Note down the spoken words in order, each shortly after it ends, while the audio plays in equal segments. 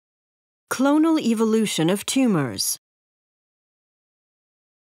Clonal evolution of tumors.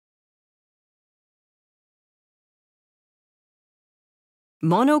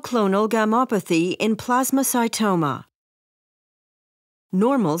 Monoclonal gammopathy in plasmacytoma.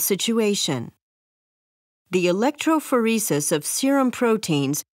 Normal situation. The electrophoresis of serum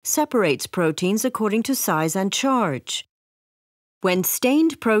proteins separates proteins according to size and charge. When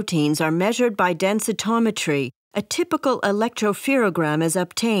stained proteins are measured by densitometry, a typical electrophoregram is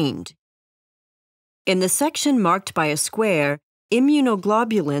obtained. In the section marked by a square,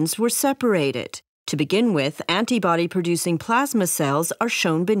 immunoglobulins were separated. To begin with, antibody-producing plasma cells are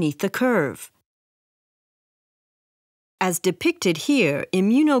shown beneath the curve. As depicted here,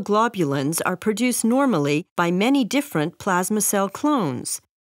 immunoglobulins are produced normally by many different plasma cell clones.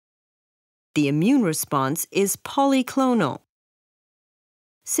 The immune response is polyclonal.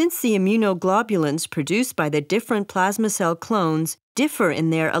 Since the immunoglobulins produced by the different plasma cell clones differ in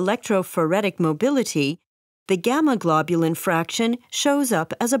their electrophoretic mobility, the gamma globulin fraction shows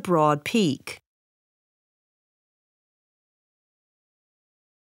up as a broad peak.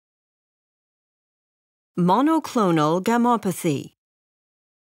 Monoclonal gammopathy.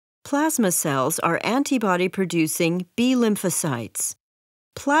 Plasma cells are antibody-producing B lymphocytes.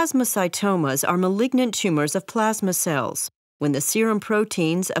 Plasmacytomas are malignant tumors of plasma cells, when the serum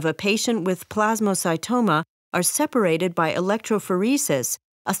proteins of a patient with plasmacytoma are separated by electrophoresis.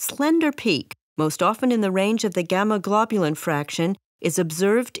 A slender peak, most often in the range of the gamma globulin fraction, is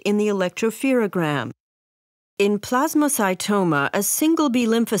observed in the electrophoregram. In plasmacytoma, a single B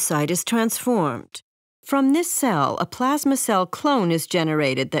lymphocyte is transformed. From this cell, a plasma cell clone is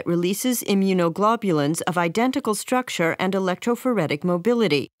generated that releases immunoglobulins of identical structure and electrophoretic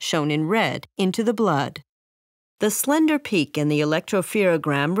mobility, shown in red, into the blood. The slender peak in the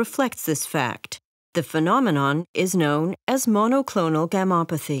electrophoregram reflects this fact. The phenomenon is known as monoclonal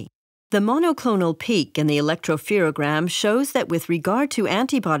gammopathy. The monoclonal peak in the electrophoregram shows that with regard to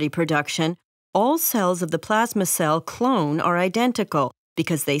antibody production, all cells of the plasma cell clone are identical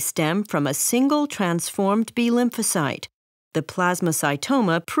because they stem from a single transformed B lymphocyte. The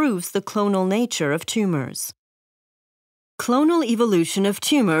plasmacytoma proves the clonal nature of tumors. Clonal evolution of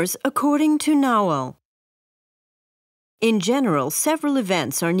tumors according to Clonal. In general, several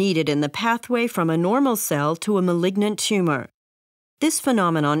events are needed in the pathway from a normal cell to a malignant tumor. This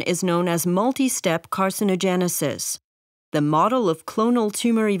phenomenon is known as multi-step carcinogenesis. The model of clonal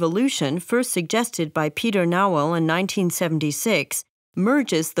tumor evolution, first suggested by Peter Clonal in 1976,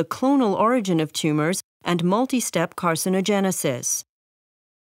 merges the clonal origin of tumors and multi-step carcinogenesis.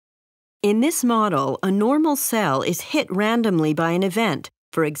 In this model, a normal cell is hit randomly by an event,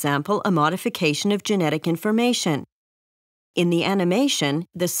 for example, a modification of genetic information. In the animation,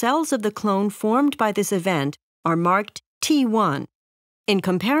 the cells of the clone formed by this event are marked T1. In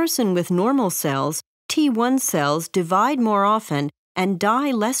comparison with normal cells, T1 cells divide more often and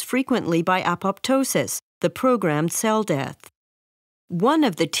die less frequently by apoptosis, the programmed cell death. One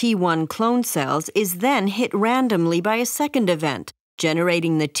of the T1 clone cells is then hit randomly by a second event,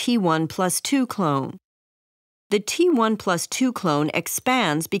 generating the T1 plus 2 clone. The T1 plus 2 clone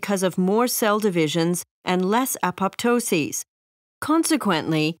expands because of more cell divisions and less apoptoses.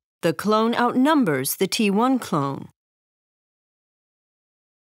 Consequently, the clone outnumbers the T1 clone.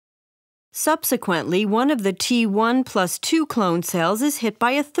 Subsequently, one of the T1 plus 2 clone cells is hit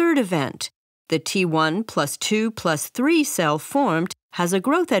by a third event. The T1 plus 2 plus 3 cell formed has a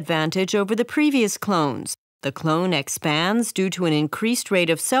growth advantage over the previous clones. The clone expands due to an increased rate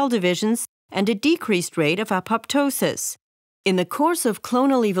of cell divisions and a decreased rate of apoptosis. In the course of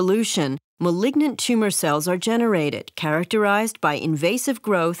clonal evolution, malignant tumor cells are generated, characterized by invasive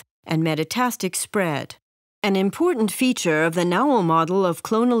growth and metastatic spread. An important feature of the Clonal model of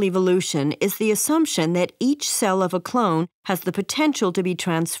clonal evolution is the assumption that each cell of a clone has the potential to be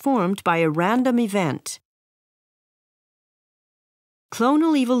transformed by a random event.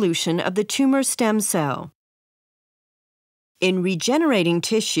 Clonal evolution of the tumor stem cell. In regenerating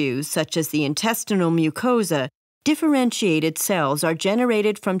tissues, such as the intestinal mucosa, differentiated cells are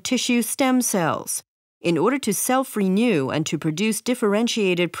generated from tissue stem cells. In order to self-renew and to produce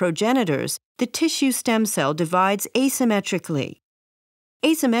differentiated progenitors, the tissue stem cell divides asymmetrically.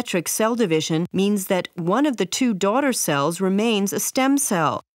 Asymmetric cell division means that one of the two daughter cells remains a stem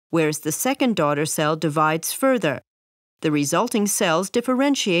cell, whereas the second daughter cell divides further. The resulting cells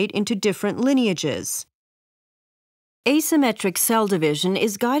differentiate into different lineages. Asymmetric cell division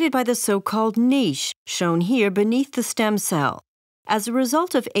is guided by the so-called niche, shown here beneath the stem cell. As a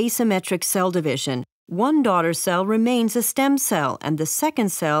result of asymmetric cell division, one daughter cell remains a stem cell and the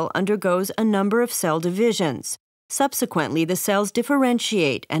second cell undergoes a number of cell divisions. Subsequently, the cells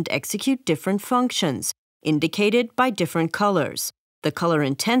differentiate and execute different functions, indicated by different colors. The color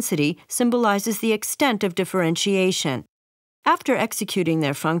intensity symbolizes the extent of differentiation. After executing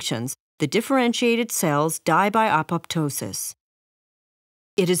their functions, the differentiated cells die by apoptosis.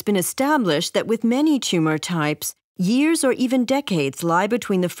 It has been established that with many tumor types, years or even decades lie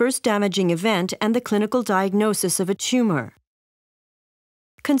between the first damaging event and the clinical diagnosis of a tumor.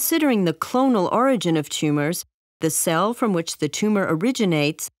 Considering the clonal origin of tumors, the cell from which the tumor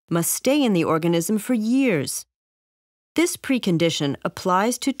originates must stay in the organism for years. This precondition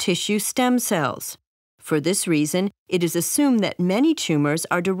applies to tissue stem cells. For this reason, it is assumed that many tumors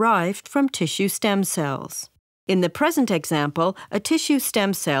are derived from tissue stem cells. In the present example, a tissue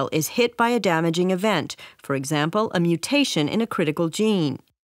stem cell is hit by a damaging event, for example, a mutation in a critical gene.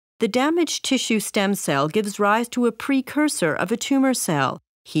 The damaged tissue stem cell gives rise to a precursor of a tumor cell,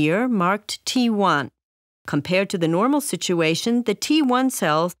 here marked T1. Compared to the normal situation, the T1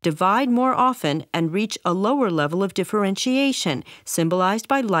 cells divide more often and reach a lower level of differentiation, symbolized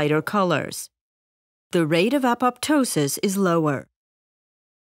by lighter colors. The rate of apoptosis is lower.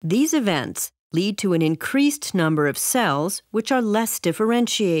 These events lead to an increased number of cells which are less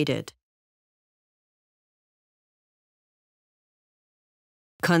differentiated.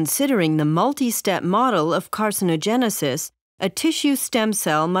 Considering the multi-step model of carcinogenesis, a tissue stem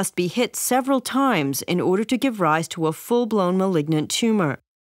cell must be hit several times in order to give rise to a full-blown malignant tumor.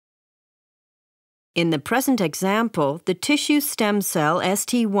 In the present example, the tissue stem cell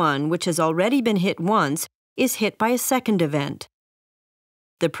ST1, which has already been hit once, is hit by a second event.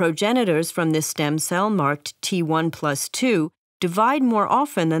 The progenitors from this stem cell, marked T1 plus 2, divide more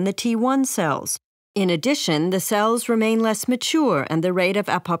often than the T1 cells. In addition, the cells remain less mature and the rate of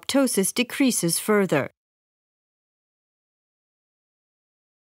apoptosis decreases further.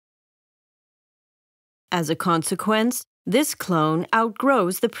 As a consequence, this clone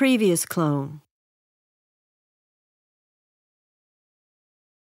outgrows the previous clone.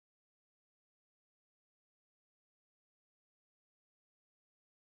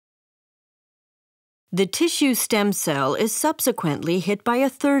 The tissue stem cell is subsequently hit by a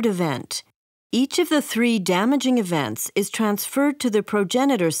third event. Each of the three damaging events is transferred to the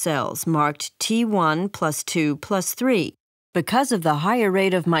progenitor cells marked T1 plus 2 plus 3. Because of the higher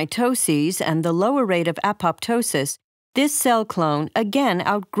rate of mitoses and the lower rate of apoptosis, this cell clone again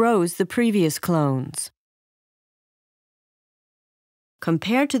outgrows the previous clones.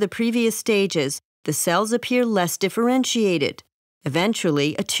 Compared to the previous stages, the cells appear less differentiated.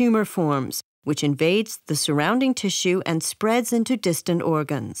 Eventually, a tumor forms, which invades the surrounding tissue and spreads into distant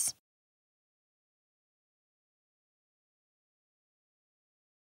organs.